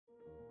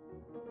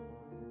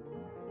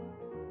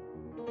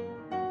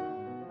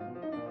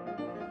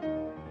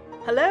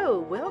Hello,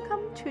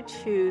 welcome to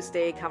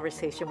Tuesday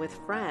Conversation with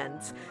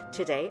Friends.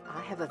 Today I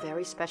have a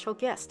very special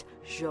guest,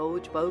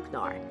 George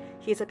Bognar.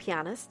 He's a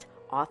pianist,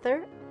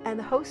 author, and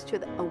the host to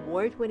the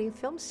award-winning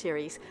film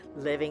series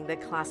Living the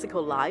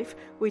Classical Life,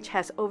 which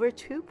has over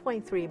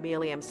 2.3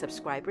 million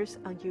subscribers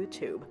on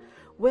YouTube.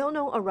 Well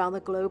known around the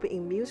globe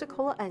in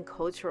musical and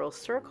cultural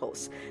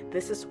circles,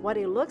 this is what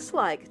it looks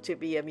like to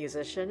be a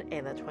musician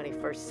in the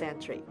 21st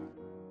century.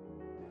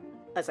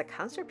 As a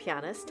concert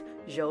pianist,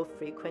 Joe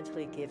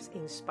frequently gives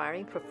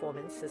inspiring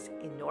performances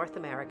in North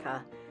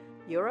America,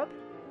 Europe,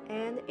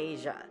 and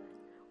Asia.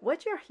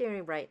 What you're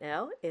hearing right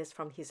now is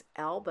from his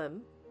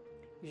album,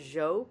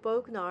 Joe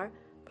Bognar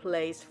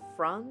Plays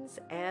Franz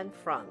and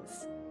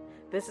Franz.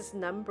 This is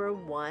number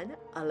 1,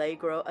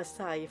 Allegro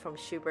Assai from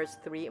Schubert's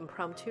 3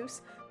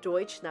 Impromptus,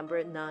 Deutsch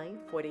number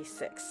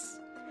 946.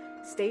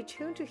 Stay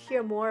tuned to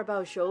hear more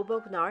about Joe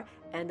Bognar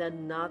and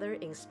another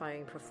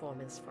inspiring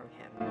performance from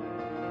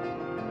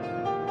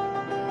him.